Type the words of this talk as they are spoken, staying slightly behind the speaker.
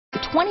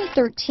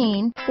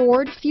2013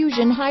 Ford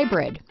Fusion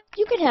Hybrid.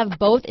 You can have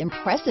both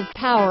impressive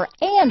power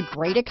and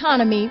great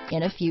economy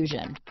in a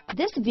Fusion.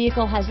 This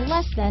vehicle has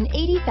less than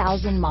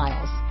 80,000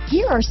 miles.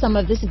 Here are some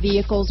of this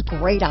vehicle's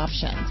great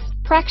options: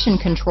 traction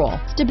control,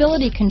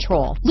 stability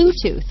control,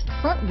 Bluetooth,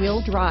 front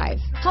wheel drive,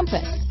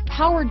 compass,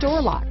 power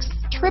door locks,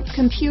 trip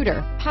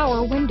computer,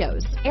 power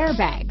windows,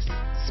 airbags,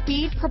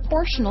 speed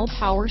proportional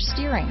power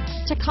steering,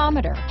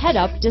 tachometer,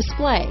 head-up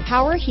display,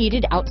 power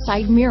heated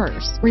outside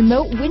mirrors,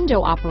 remote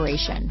window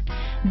operation.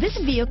 This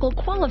vehicle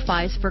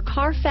qualifies for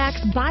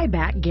Carfax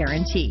buyback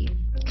guarantee.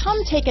 Come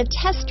take a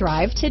test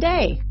drive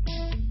today.